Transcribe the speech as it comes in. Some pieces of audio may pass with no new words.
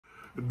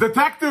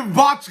Detective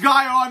Botch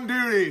guy on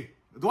duty.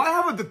 Do I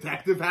have a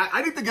detective hat?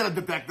 I need to get a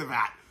detective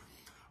hat.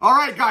 All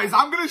right, guys,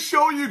 I'm going to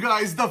show you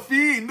guys the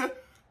Fiend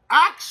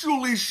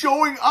actually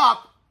showing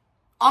up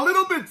a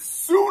little bit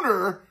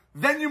sooner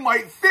than you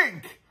might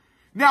think.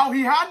 Now,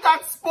 he had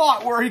that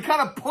spot where he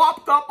kind of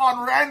popped up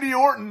on Randy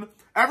Orton.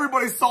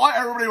 Everybody saw it.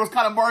 Everybody was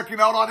kind of marking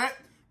out on it.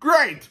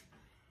 Great.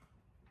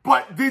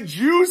 But did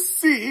you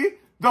see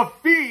the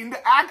Fiend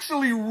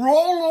actually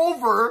roll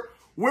over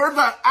where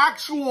the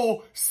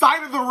actual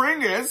side of the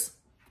ring is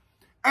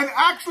and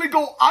actually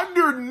go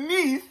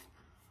underneath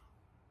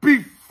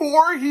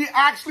before he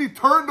actually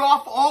turned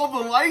off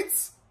all the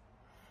lights?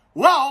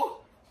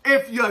 Well,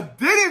 if you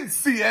didn't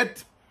see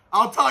it,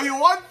 I'll tell you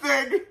one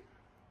thing.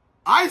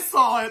 I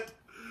saw it.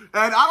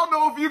 And I don't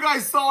know if you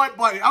guys saw it,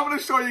 but I'm going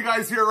to show you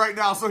guys here right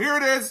now. So here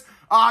it is.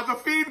 The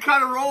Fiend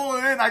kind of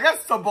rolling in. I guess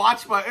it's a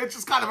botch, but it's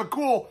just kind of a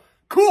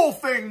cool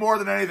thing more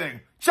than anything.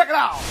 Check it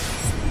out.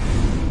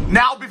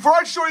 Now, before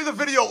I show you the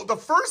video, the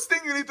first thing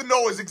you need to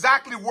know is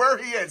exactly where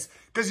he is.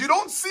 Because you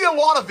don't see a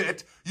lot of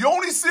it. You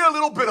only see a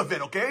little bit of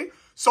it, okay?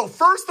 So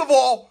first of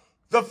all,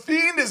 the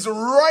Fiend is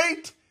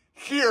right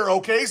here,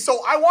 okay?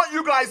 So I want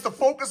you guys to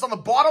focus on the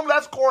bottom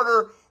left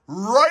corner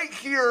right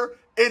here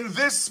in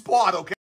this spot, okay?